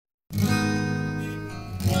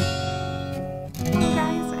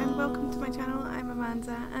my channel. I'm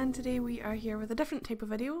Amanda and today we are here with a different type of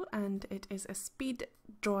video, and it is a speed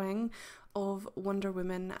drawing of Wonder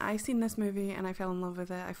Woman. I seen this movie and I fell in love with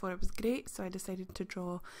it. I thought it was great, so I decided to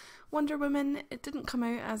draw Wonder Woman. It didn't come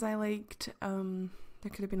out as I liked. There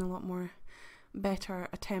could have been a lot more better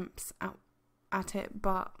attempts at it,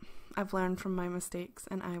 but I've learned from my mistakes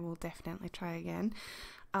and I will definitely try again.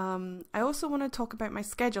 I also want to talk about my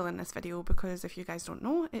schedule in this video because if you guys don't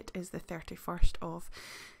know, it is the 31st of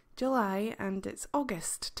July and it's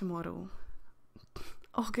August tomorrow.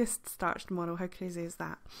 August starts tomorrow, how crazy is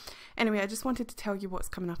that? Anyway, I just wanted to tell you what's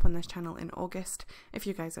coming up on this channel in August if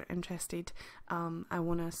you guys are interested. I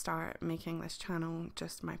want to start making this channel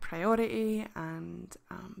just my priority and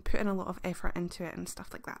putting a lot of effort into it and stuff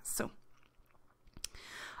like that. So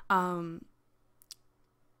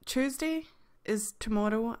Tuesday is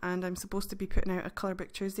tomorrow and I'm supposed to be putting out a Colour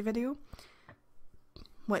Book Tuesday video,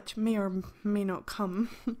 which may or may not come.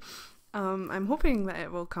 I'm hoping that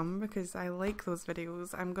it will come because I like those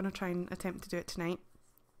videos. I'm going to try and attempt to do it tonight.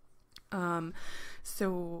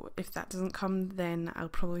 So if that doesn't come, then I'll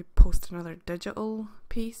probably post another digital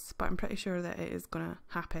piece, but I'm pretty sure that it is going to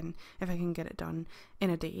happen if I can get it done in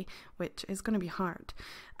a day, which is going to be hard.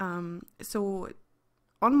 So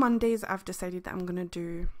on Mondays I've decided that I'm going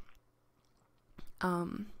to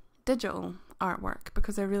do digital artwork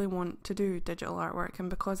because I really want to do digital artwork,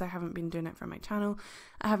 and because I haven't been doing it for my channel,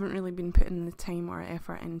 I haven't really been putting the time or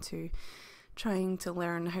effort into trying to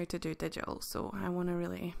learn how to do digital. So I want to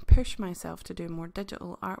really push myself to do more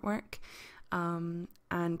digital artwork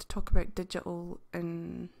and talk about digital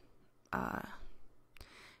in a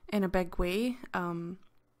big way.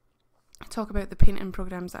 Talk about the painting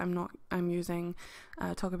programs that I'm using,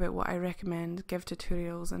 talk about what I recommend, give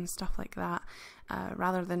tutorials and stuff like that,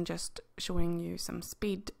 rather than just showing you some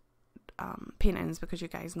speed paintings, because you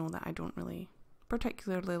guys know that I don't really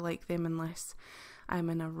particularly like them unless I'm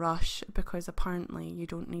in a rush, because apparently you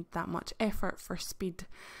don't need that much effort for speed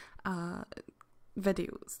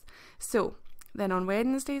videos. So then on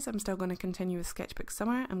Wednesdays I'm still going to continue with Sketchbook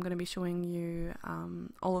Summer. I'm going to be showing you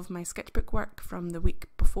all of my sketchbook work from the week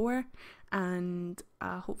before, and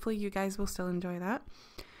hopefully you guys will still enjoy that.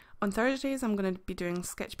 On Thursdays I'm going to be doing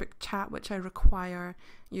Sketchbook Chat, which I require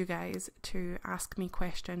you guys to ask me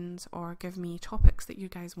questions or give me topics that you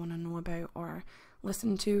guys want to know about or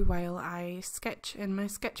listen to while I sketch in my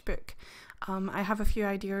sketchbook. I have a few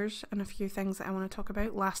ideas and a few things that I want to talk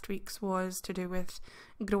about. Last week's was to do with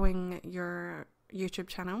growing your YouTube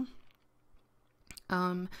channel.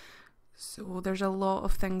 So there's a lot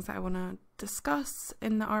of things that I want to discuss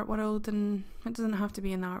in the art world, and it doesn't have to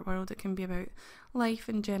be in the art world, it can be about life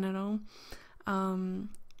in general.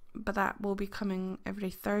 But that will be coming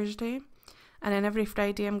every Thursday. And then every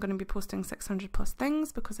Friday I'm going to be posting 600 plus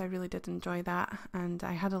things because I really did enjoy that, and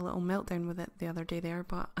I had a little meltdown with it the other day there,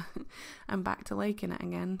 but I'm back to liking it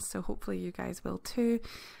again, so hopefully you guys will too.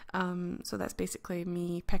 So that's basically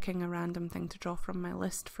me picking a random thing to draw from my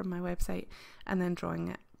list from my website and then drawing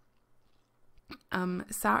it.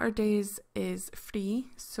 Saturdays is free,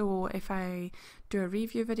 so if I do a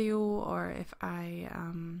review video or if I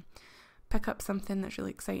pick up something that's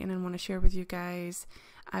really exciting and want to share with you guys,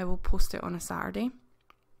 I will post it on a Saturday.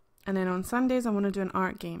 And then on Sundays I want to do an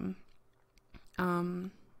art game,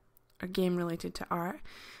 a game related to art,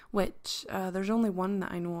 which there's only one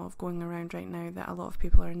that I know of going around right now that a lot of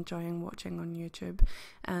people are enjoying watching on YouTube,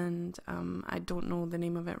 and I don't know the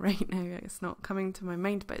name of it right now, it's not coming to my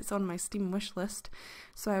mind, but it's on my Steam wish list,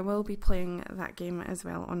 so I will be playing that game as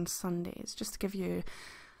well on Sundays, just to give you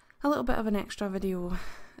a little bit of an extra video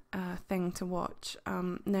thing to watch.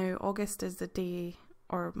 Now August is the day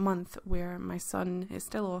or month where my son is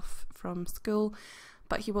still off from school,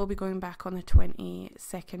 but he will be going back on the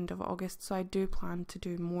 22nd of August, so I do plan to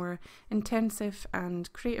do more intensive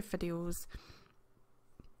and creative videos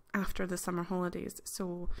after the summer holidays.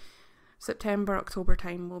 So September, October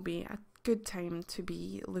time will be a good time to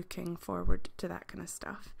be looking forward to that kind of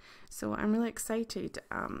stuff. So I'm really excited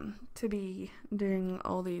to be doing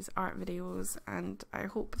all these art videos, and I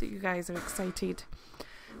hope that you guys are excited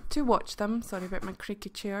to watch them. Sorry about my creaky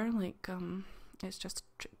chair, like it's just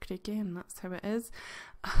creaky and that's how it is.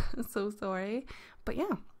 So sorry, but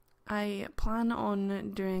yeah, I plan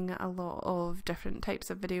on doing a lot of different types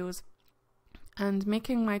of videos and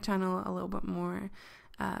making my channel a little bit more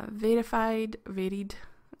varied.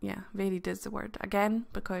 Yeah, varied is the word again,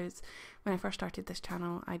 because when I first started this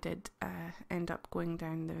channel I did end up going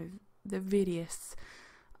down the various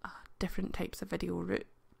different types of video route.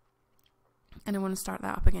 And I want to start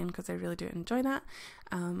that up again because I really do enjoy that.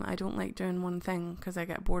 I don't like doing one thing because I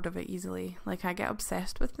get bored of it easily. Like, I get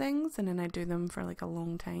obsessed with things and then I do them for like a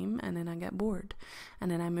long time and then I get bored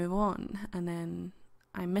and then I move on and then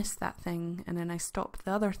I miss that thing and then I stop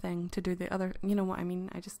the other thing to do the other, you know what I mean?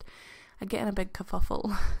 I get in a big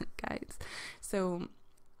kerfuffle, guys. So,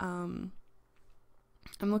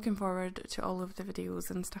 I'm looking forward to all of the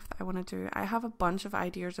videos and stuff that I want to do. I have a bunch of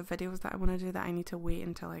ideas of videos that I want to do that I need to wait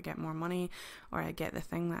until I get more money, or I get the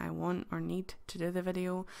thing that I want or need to do the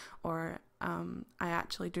video, or I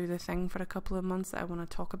actually do the thing for a couple of months that I want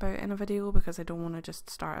to talk about in a video, because I don't want to just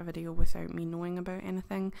start a video without me knowing about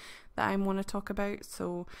anything that I want to talk about.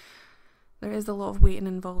 So there is a lot of waiting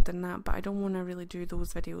involved in that, but I don't want to really do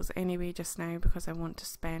those videos anyway just now, because I want to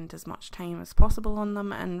spend as much time as possible on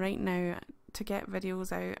them. And right now, to get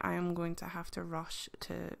videos out, I am going to have to rush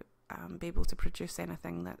to be able to produce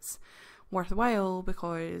anything that's worthwhile,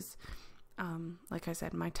 because like I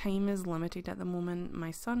said, my time is limited at the moment.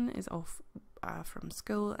 My son is off from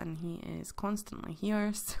school and he is constantly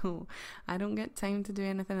here, so I don't get time to do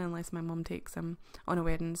anything unless my mum takes him on a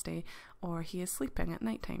Wednesday or he is sleeping at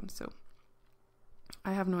night time. So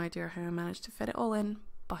I have no idea how I managed to fit it all in,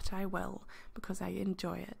 but I will, because I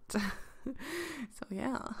enjoy it. So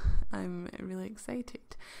yeah, I'm really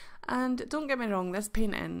excited. And don't get me wrong, this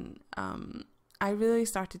painting, I really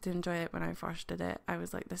started to enjoy it when I first did it. I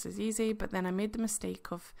was like, this is easy, but then I made the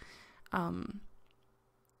mistake of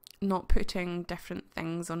not putting different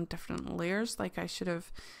things on different layers. Like, I should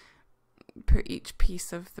have put each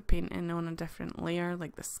piece of the painting on a different layer,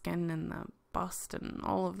 like the skin and the bust and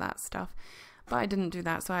all of that stuff. But I didn't do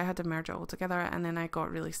that, so I had to merge it all together, and then I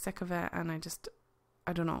got really sick of it, and I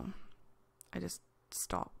don't know, I just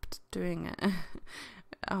stopped doing it.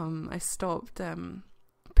 I stopped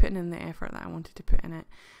putting in the effort that I wanted to put in it,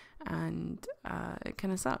 and it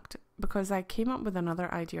kind of sucked, because I came up with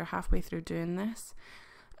another idea halfway through doing this.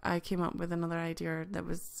 I came up with another idea that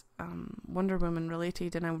was Wonder Woman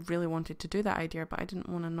related, and I really wanted to do that idea, but I didn't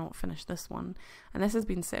want to not finish this one. And this has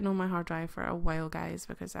been sitting on my hard drive for a while, guys,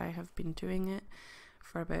 because I have been doing it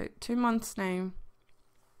for about 2 months now,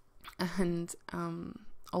 and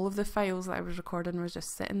all of the files that I was recording was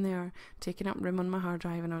just sitting there, taking up room on my hard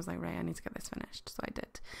drive, and I was like, right, I need to get this finished. So I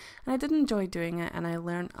did. And I did enjoy doing it, and I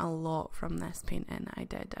learned a lot from this painting.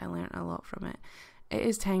 I learned a lot from it. It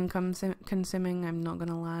is time consuming, I'm not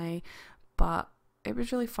gonna lie, but it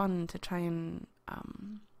was really fun to try and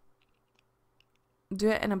do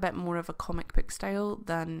it in a bit more of a comic book style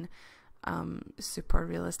than super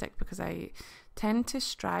realistic, because I tend to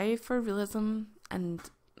strive for realism and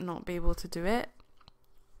not be able to do it.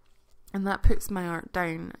 And that puts my art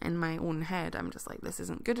down in my own head. I'm just like, this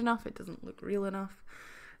isn't good enough, it doesn't look real enough,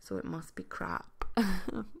 so it must be crap.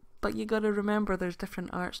 But you gotta remember, there's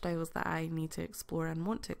different art styles that I need to explore and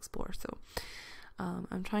want to explore. So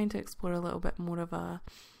I'm trying to explore a little bit more of a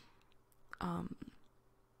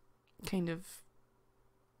kind of,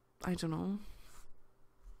 I don't know,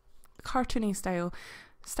 cartoony style,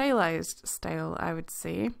 stylized style, I would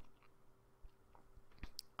say.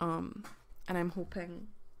 And I'm hoping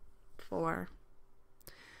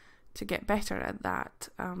to get better at that.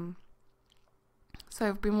 So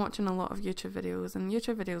I've been watching a lot of YouTube videos, and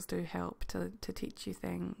YouTube videos do help to teach you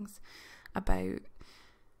things about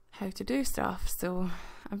how to do stuff. So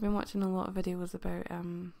I've been watching a lot of videos about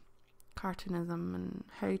cartoonism and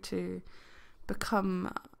how to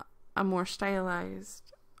become a more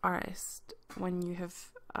stylized artist when you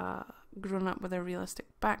have grown up with a realistic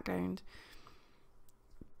background.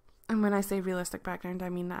 And when I say realistic background, I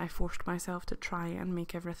mean that I forced myself to try and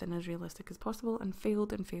make everything as realistic as possible, and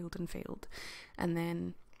failed and failed and failed. And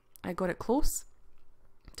then I got it close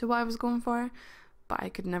to what I was going for, but I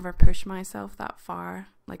could never push myself that far.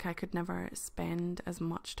 Like, I could never spend as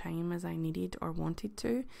much time as I needed or wanted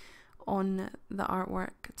to on the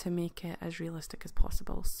artwork to make it as realistic as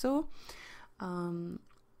possible. So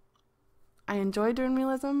I enjoy doing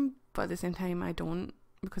realism, but at the same time I don't,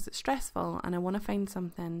 because it's stressful, and I want to find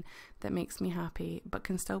something that makes me happy but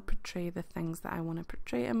can still portray the things that I want to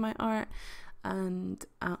portray in my art, and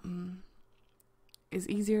is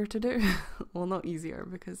easier to do. Well, not easier,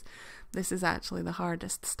 because this is actually the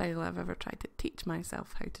hardest style I've ever tried to teach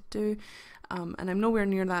myself how to do, and I'm nowhere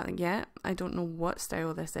near that yet. I don't know what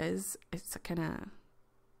style this is. It's a kind of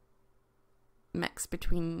mix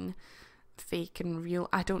between fake and real.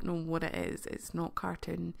 I don't know what it is. It's not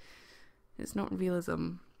cartoon, it's not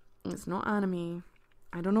realism, it's not anime.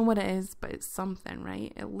 I don't know what it is, but it's something,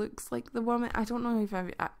 right? It looks like the woman. I don't know if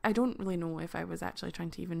I don't really know if I was actually trying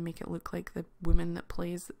to even make it look like the woman that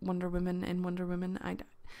plays Wonder Woman in Wonder Woman.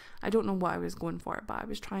 I don't know what I was going for, but I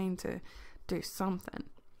was trying to do something.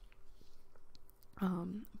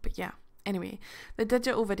 But yeah, anyway, the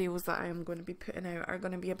digital videos that I am going to be putting out are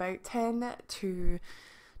going to be about 10 to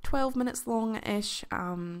 12 minutes long-ish,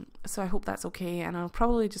 so I hope that's okay, and I'll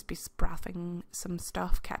probably just be sprathing some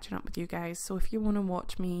stuff, catching up with you guys. So if you want to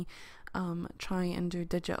watch me try and do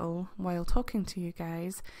digital while talking to you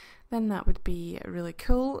guys, then that would be really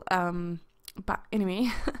cool. But anyway,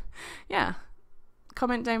 yeah,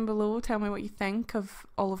 comment down below, tell me what you think of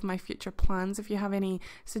all of my future plans. If you have any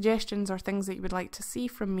suggestions or things that you would like to see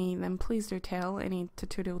from me, then please do tell. Any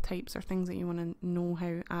tutorial types or things that you want to know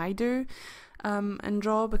how I do and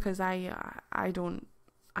draw, because I don't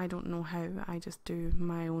know how. I just do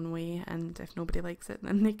my own way, and if nobody likes it,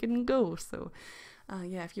 then they can go. So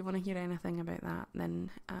yeah, if you want to hear anything about that,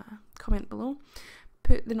 then comment below.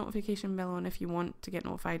 Put the notification bell on if you want to get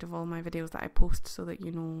notified of all my videos that I post, so that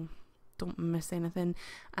you know, don't miss anything.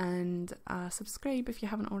 And subscribe if you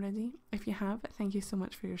haven't already. If you have, thank you so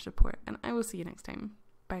much for your support, and I will see you next time.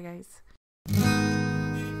 Bye guys.